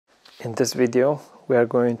In this video we are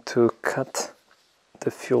going to cut the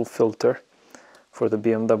fuel filter for the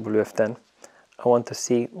BMW F10. I want to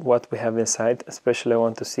see what we have inside, especially I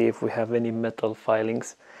want to see if we have any metal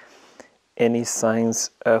filings, any signs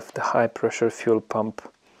of the high pressure fuel pump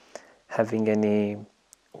having any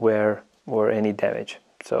wear or any damage.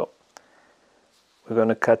 So we're going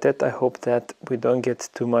to cut it. I hope that we don't get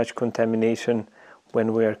too much contamination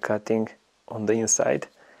when we are cutting on the inside,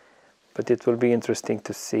 but it will be interesting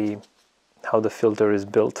to see how the filter is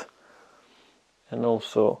built and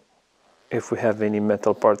also if we have any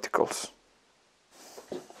metal particles.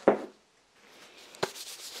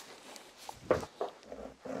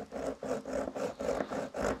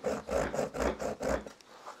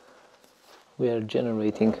 We are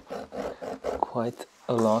generating quite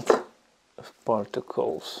a lot of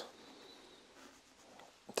particles.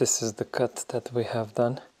 This is the cut that we have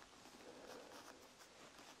done.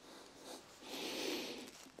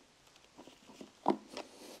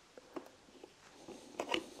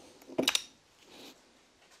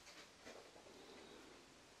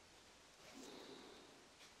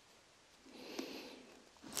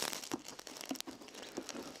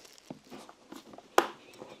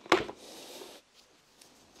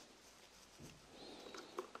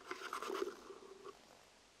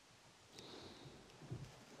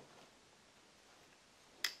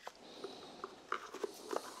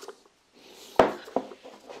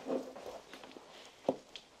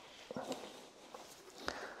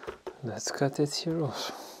 Let's cut it here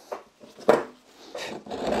also.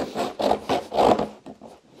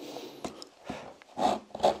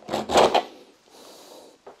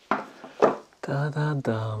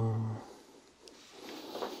 Da-da-dum.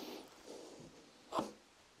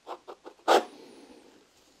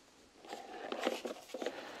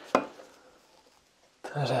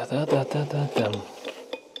 Da-da-da-da-da-dum.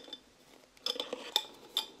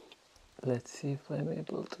 Let's see if I'm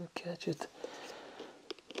able to catch it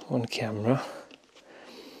on camera.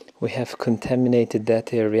 We have contaminated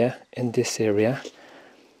that area and this area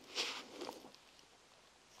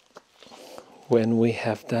when we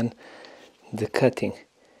have done the cutting,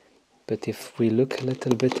 but if we look a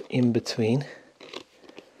little bit in between,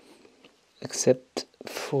 except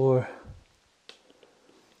for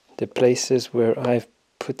the places where I've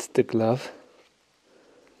put the glove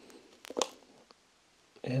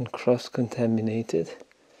and cross-contaminated,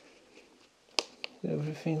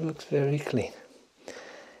 everything looks very clean.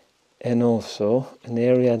 And also an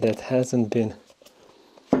area that hasn't been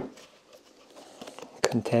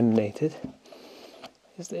contaminated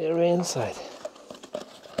is the area inside.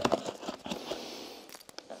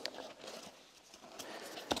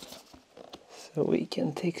 So we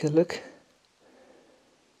can take a look.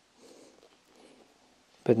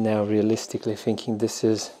 But now realistically thinking, this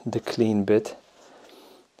is the clean bit.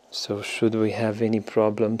 So should we have any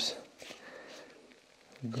problems,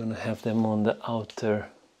 we're gonna have them on the outer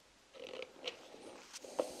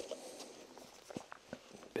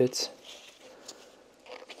bits.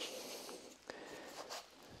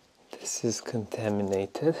 This is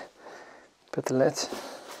contaminated, but let's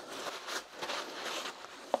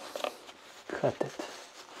cut it.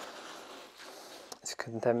 It's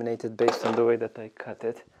contaminated based on the way that I cut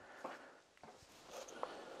it.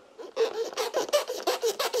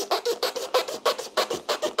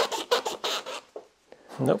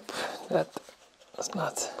 Nope, that's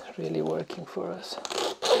not really working for us.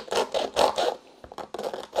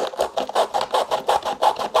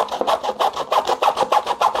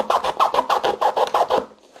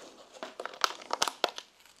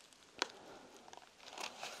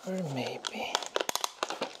 Or maybe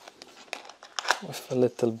with a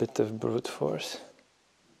little bit of brute force.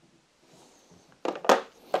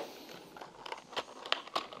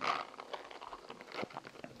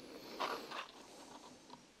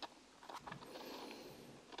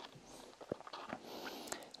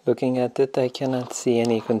 Looking at it, I cannot see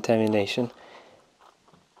any contamination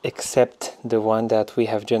except the one that we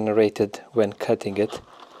have generated when cutting it.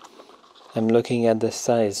 I'm looking at the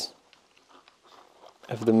size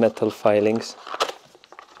of the metal filings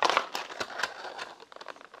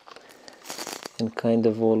and kind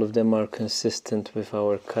of all of them are consistent with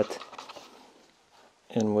our cut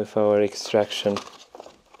and with our extraction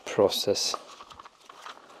process.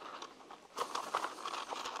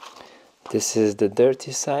 This is the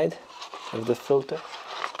dirty side of the filter.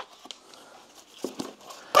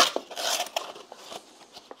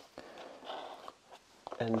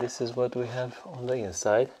 And this is what we have on the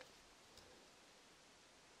inside.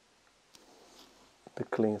 The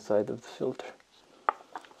clean side of the filter.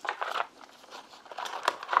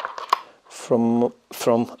 From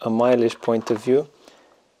a mileage point of view,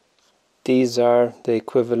 These are the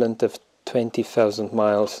equivalent of 20,000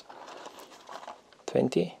 miles.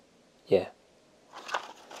 20? Yeah.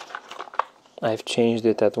 I've changed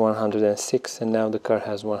it at 106 and now the car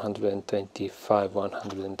has 125,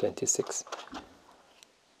 126.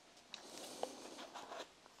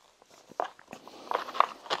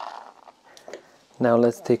 Now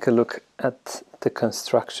let's take a look at the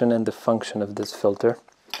construction and the function of this filter.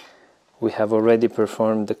 We have already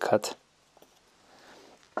performed the cut,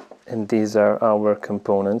 and these are our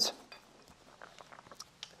components.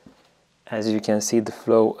 As you can see, the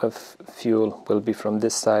flow of fuel will be from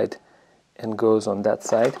this side and goes on that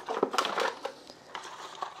side.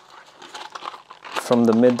 From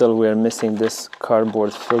the middle we are missing this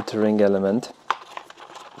cardboard filtering element,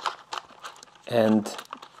 and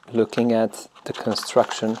looking at the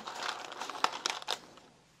construction,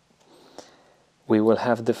 we will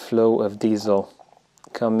have the flow of diesel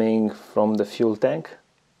coming from the fuel tank.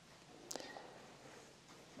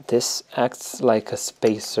 This acts like a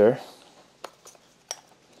spacer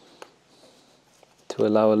to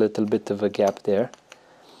allow a little bit of a gap there.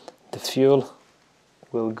 The fuel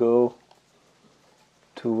will go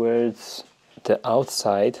towards the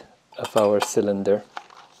outside of our cylinder,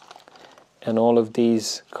 and all of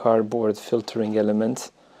these cardboard filtering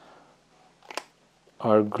elements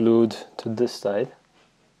are glued to this side.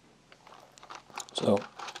 So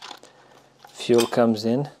fuel comes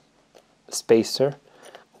in, spacer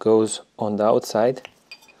goes on the outside.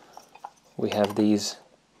 We have these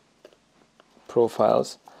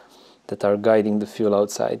profiles that are guiding the fuel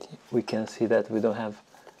outside. We can see that we don't have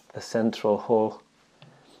a central hole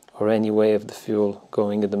or any way of the fuel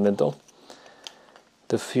going in the middle.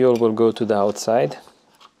 The fuel will go to the outside.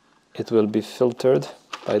 It will be filtered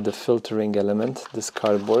by the filtering element, this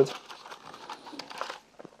cardboard.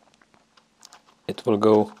 It will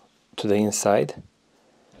go to the inside,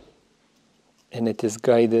 and it is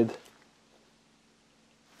guided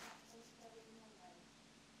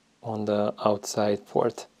on the outside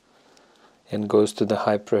port and goes to the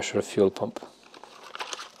high pressure fuel pump.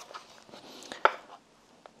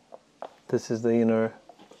 This is the inner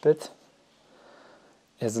bit.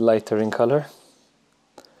 Is lighter in color,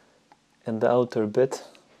 and the outer bit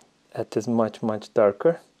that is much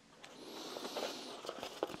darker.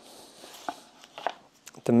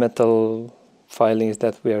 The metal filings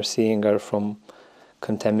that we are seeing are from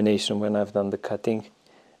contamination. When I've done the cutting,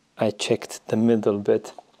 I checked the middle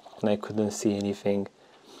bit and I couldn't see anything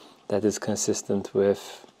that is consistent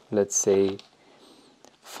with, let's say,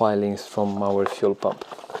 filings from our fuel pump.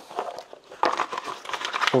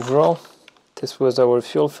 Overall, this was our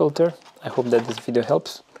fuel filter. I hope that this video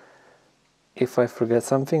helps. If I forget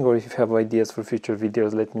something or if you have ideas for future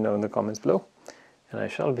videos, let me know in the comments below. And I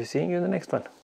shall be seeing you in the next one.